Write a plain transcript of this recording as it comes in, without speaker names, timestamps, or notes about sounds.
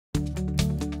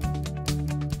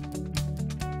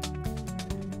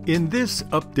In this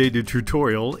updated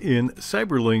tutorial in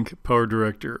Cyberlink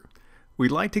PowerDirector,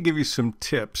 we'd like to give you some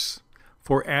tips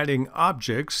for adding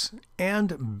objects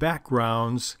and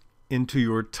backgrounds into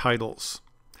your titles.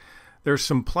 There's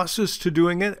some pluses to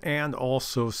doing it and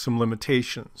also some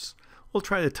limitations. We'll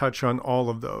try to touch on all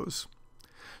of those.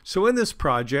 So in this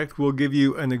project, we'll give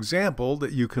you an example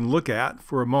that you can look at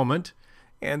for a moment,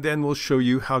 and then we'll show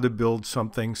you how to build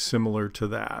something similar to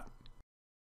that.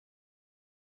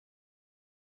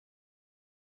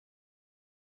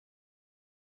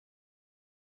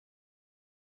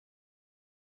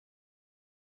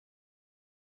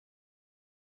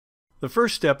 The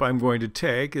first step I'm going to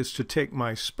take is to take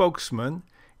my spokesman,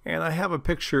 and I have a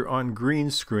picture on green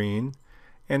screen,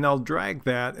 and I'll drag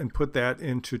that and put that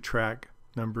into track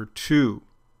number 2.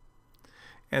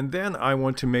 And then I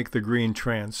want to make the green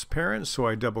transparent, so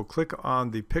I double click on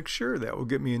the picture. That will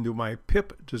get me into my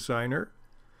pip designer.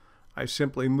 I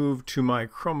simply move to my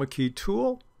chroma key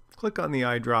tool, click on the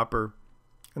eyedropper,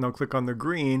 and I'll click on the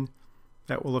green.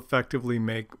 That will effectively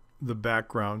make the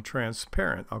background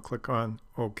transparent. I'll click on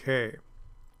OK.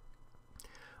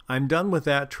 I'm done with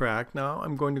that track. Now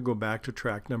I'm going to go back to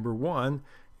track number 1,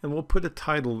 and we'll put a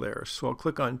title there. So I'll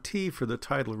click on T for the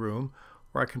title room,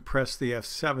 or I can press the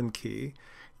F7 key.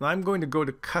 And I'm going to go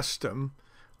to Custom.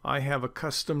 I have a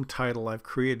custom title I've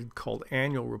created called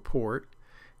Annual Report,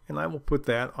 and I will put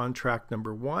that on track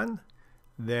number 1.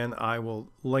 Then I will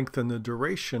lengthen the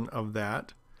duration of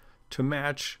that to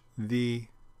match the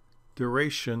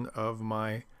duration of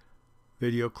my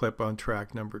video clip on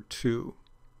track number 2.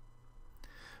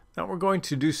 Now we're going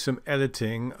to do some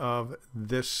editing of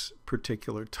this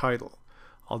particular title.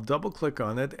 I'll double click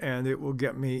on it and it will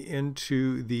get me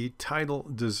into the title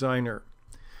designer.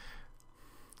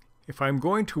 If I'm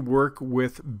going to work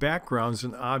with backgrounds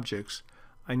and objects,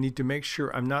 I need to make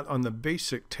sure I'm not on the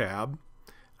basic tab,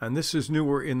 and this is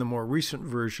newer in the more recent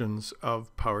versions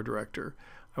of PowerDirector.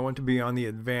 I want to be on the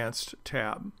advanced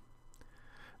tab.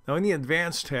 Now in the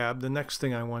Advanced tab, the next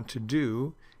thing I want to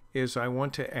do is I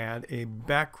want to add a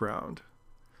background.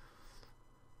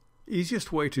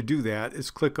 Easiest way to do that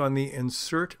is click on the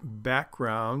Insert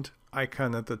Background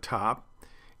icon at the top.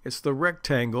 It's the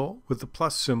rectangle with the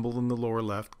plus symbol in the lower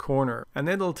left corner. And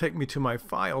then it'll take me to my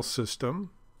file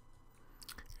system.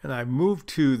 And I've moved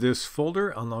to this folder,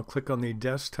 and I'll click on the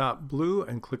desktop blue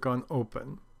and click on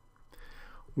Open.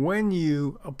 When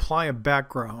you apply a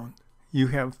background, you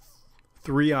have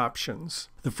 3 options.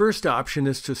 The first option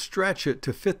is to stretch it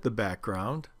to fit the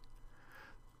background.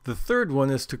 The third one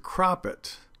is to crop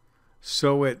it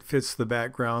so it fits the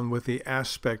background with the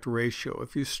aspect ratio.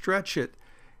 If you stretch it,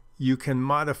 you can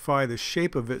modify the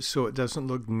shape of it so it doesn't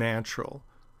look natural.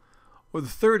 Or the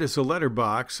third is a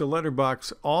letterbox. A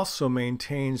letterbox also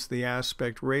maintains the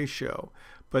aspect ratio,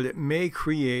 but it may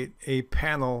create a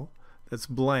panel that's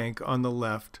blank on the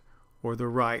left or the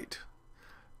right.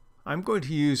 I'm going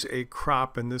to use a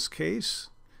crop in this case,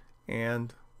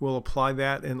 and we'll apply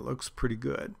that, and it looks pretty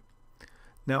good.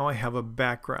 Now I have a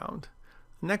background.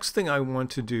 Next thing I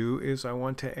want to do is I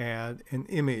want to add an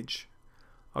image.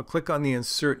 I'll click on the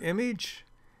Insert Image,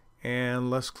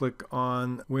 and let's click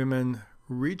on Women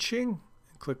Reaching,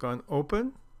 and click on Open.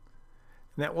 And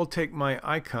that will take my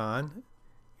icon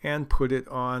and put it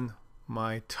on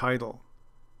my title.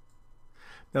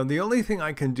 Now the only thing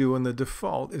I can do in the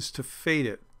default is to fade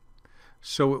it.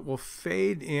 So it will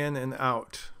fade in and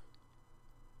out.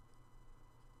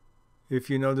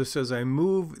 If you notice, as I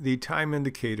move the time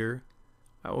indicator,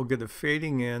 I will get a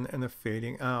fading in and a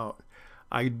fading out.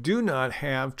 I do not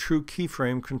have true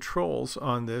keyframe controls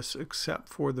on this except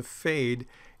for the fade,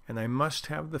 and I must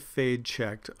have the fade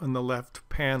checked on the left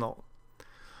panel.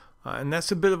 And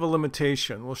that's a bit of a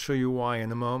limitation. We'll show you why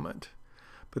in a moment.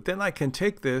 But then I can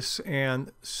take this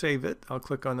and save it. I'll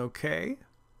click on OK.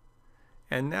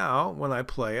 And now, when I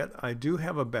play it, I do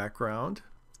have a background,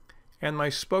 and my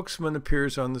spokesman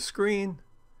appears on the screen.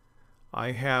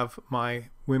 I have my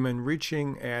Women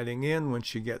Reaching adding in when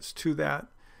she gets to that,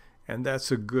 and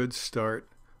that's a good start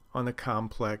on a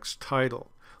complex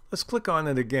title. Let's click on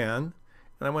it again,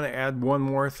 and I want to add one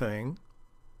more thing.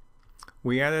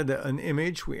 We added an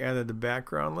image, we added a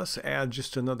background. Let's add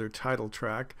just another title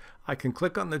track. I can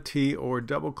click on the T or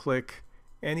double click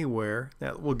anywhere.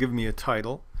 That will give me a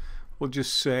title. We'll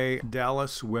just say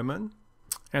Dallas Women,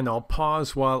 and I'll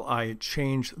pause while I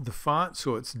change the font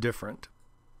so it's different.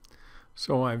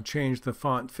 So I've changed the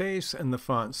font face and the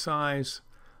font size.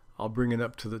 I'll bring it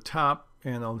up to the top,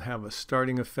 and I'll have a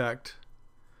starting effect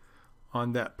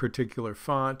on that particular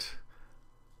font.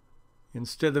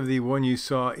 Instead of the one you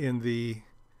saw in the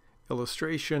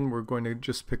illustration, we're going to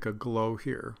just pick a glow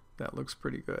here. That looks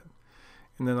pretty good.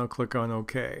 and then I'll click on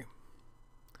OK.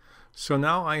 So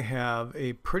now I have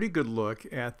a pretty good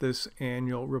look at this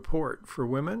annual report. For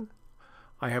women,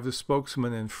 I have the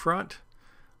spokesman in front,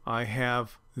 I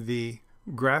have the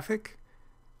graphic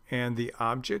and the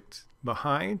object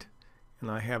behind,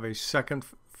 and I have a second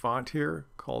font here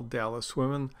called Dallas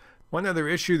Women. One other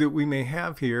issue that we may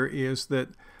have here is that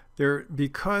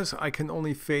because I can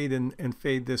only fade in and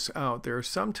fade this out, there are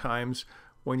some times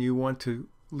when you want to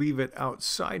leave it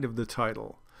outside of the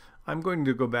title. I'm going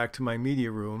to go back to my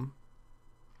media room,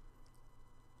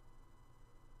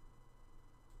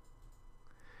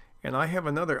 and I have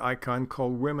another icon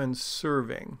called Women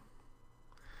Serving.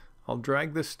 I'll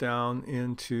drag this down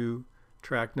into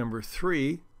track number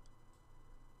 3,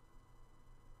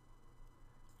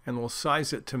 and we'll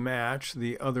size it to match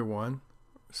the other one,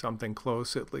 something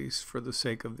close at least for the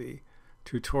sake of the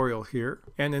tutorial here.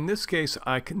 And in this case,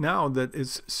 now that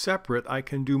it's separate, I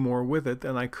can do more with it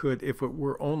than I could if it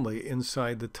were only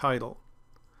inside the title.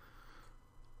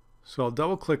 So I'll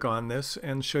double click on this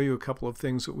and show you a couple of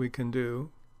things that we can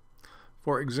do.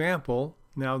 For example,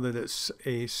 now that it's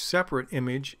a separate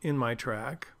image in my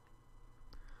track,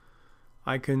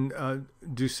 I can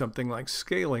do something like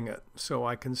scaling it. So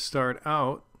I can start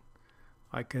out,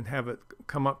 I can have it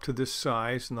come up to this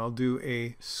size, and I'll do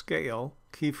a scale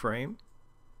keyframe.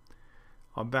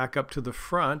 I'll back up to the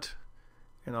front,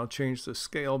 and I'll change the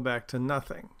scale back to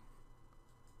nothing,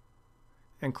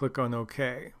 and click on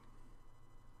OK.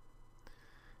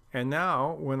 And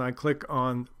now when I click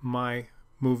on my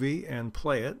movie and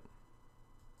play it,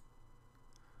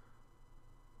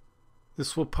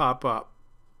 this will pop up,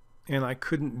 and I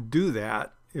couldn't do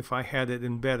that if I had it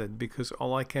embedded, because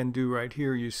all I can do right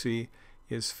here, you see,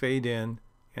 is fade in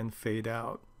and fade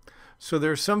out. So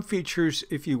there are some features,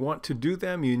 if you want to do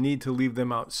them, you need to leave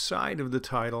them outside of the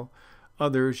title.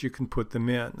 Others, you can put them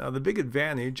in. Now, the big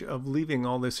advantage of leaving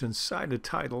all this inside a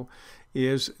title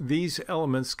is these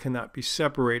elements cannot be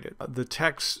separated. The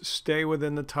text stay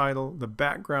within the title, the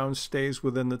background stays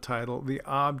within the title, the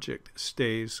object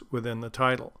stays within the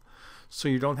title. So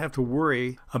you don't have to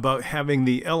worry about having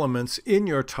the elements in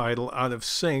your title out of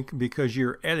sync because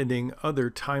you're editing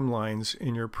other timelines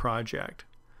in your project.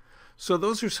 So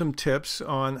those are some tips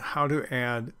on how to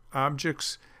add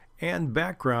objects and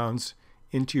backgrounds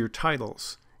into your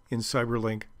titles in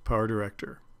CyberLink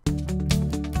PowerDirector.